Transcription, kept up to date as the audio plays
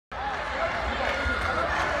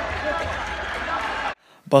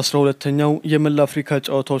በ12ኛው የመላው አፍሪካ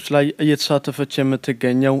ጨዋታዎች ላይ እየተሳተፈች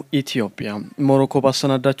የምትገኘው ኢትዮጵያ ሞሮኮ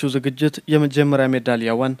ባሰናዳችው ዝግጅት የመጀመሪያ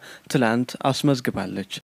ሜዳሊያዋን ትላንት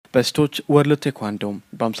አስመዝግባለች። በስቶች ወርልድ ቴኳንዶ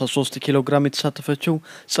በ53 ኪሎ ግራም የተሳተፈችው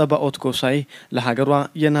ጸባኦት ጎሳይ ለሀገሯ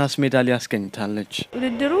የነሐስ ሜዳሊያ አስገኝታለች።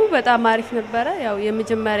 ውድድሩ በጣም አሪፍ ነበር። ያው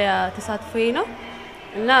የመጀመሪያ ተሳትፎዬ ነው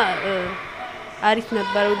እና አሪፍ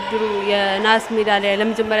ነበር ውድድሩ። የነሐስ ሜዳሊያ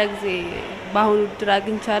ለመጀመሪያ ጊዜ ባሁን ውድድር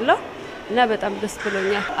አግኝቻለሁ እና በጣም ደስ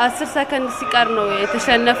ብሎኛል። 10 ሰከንድ ሲቀር ነው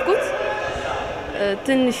የተሸነፍኩት።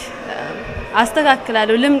 ትንሽ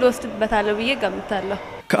አስተካክላለሁ ልምድ ወስድበታለሁ ብዬ ገምታለሁ።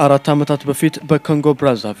 ከ4 ዓመታት በፊት በኮንጎ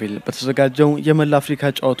ብራዛቪል በተዘጋጀው የመላው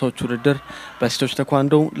አፍሪካ ጨዋታዎች ውድድር በስቶች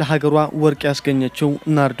ቴኳንዶ ለሀገሯ ወርቅ ያስገኘችው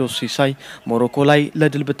ናርዶስ ሲሳይ ሞሮኮ ላይ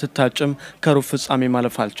ለድል ብትታጭም ከሩብ ፍጻሜ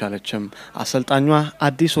ማለፍ አልቻለችም። አሰልጣኟ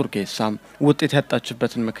አዲስ ኦርጌሳ ውጤት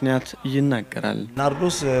ያጣችበትን ምክንያት ይናገራል።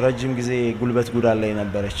 ናርዶስ ረጅም ጊዜ ጉልበት ጉዳት ላይ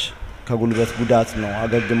ነበረች። ከጉልበት ጉዳት ነው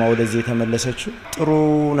አገግማ ወደዚህ የተመለሰችው። ጥሩ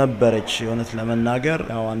ነበረች የሆነት ለመናገር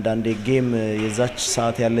ያው አንዳንዴ ጌም የዛች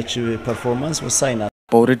ሰዓት ያለች ፐርፎርማንስ ወሳኝ ናት።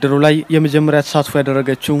 በውድድሩ ላይ የመጀመሪያ ተሳትፎ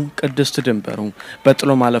ያደረገችው ቅድስት ድንበሩ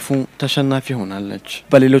በጥሎ ማለፉ ተሸናፊ ሆናለች።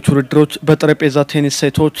 በሌሎች ውድድሮች በጠረጴዛ ቴኒስ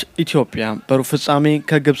ሴቶች ኢትዮጵያ በሩብ ፍጻሜ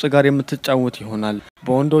ከግብጽ ጋር የምትጫወት ይሆናል።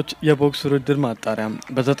 በወንዶች የቦክስ ውድድር ማጣሪያ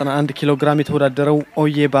በ91 ኪሎ ግራም የተወዳደረው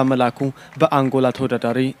በመላው በአንጎላ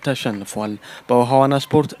ተወዳዳሪ ተሸንፏል። በውሃ ዋና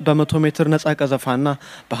ስፖርት በ100 ሜትር ነፃ ቀዘፋና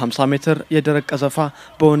በ50 ሜትር የደረቅ ቀዘፋ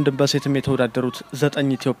በወንድም በሴትም የተወዳደሩት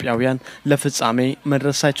 9 ኢትዮጵያውያን ለፍጻሜ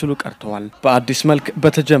መድረስ ሳይችሉ ቀርተዋል። በአዲስ መልክ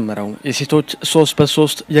በተጀመረው የሴቶች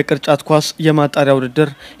 3x3 የቅርጫት ኳስ የማጣሪያ ውድድር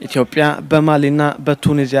ኢትዮጵያ በማሊና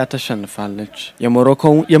በቱኒዚያ ተሸንፋለች።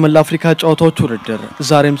 የሞሮኮው የመላው አፍሪካ ጨዋታዎች ውድድር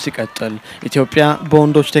ዛሬም ሲቀጥል ኢትዮጵያ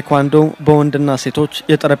በወንዶች ቴኳንዶ በወንድና ሴቶች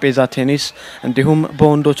የጠረጴዛ ቴኒስ እንዲሁም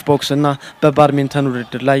በወንዶች ቦክስና በባድሚንተን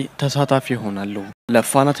ውድድር ላይ ተሳታፊ ይሆናሉ።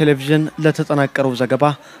 ለፋና ቴሌቪዥን ለተጠናቀረው ዘገባ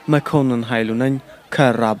መኮንን ኃይሉ ነኝ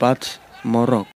ከራባት ሞሮኮ።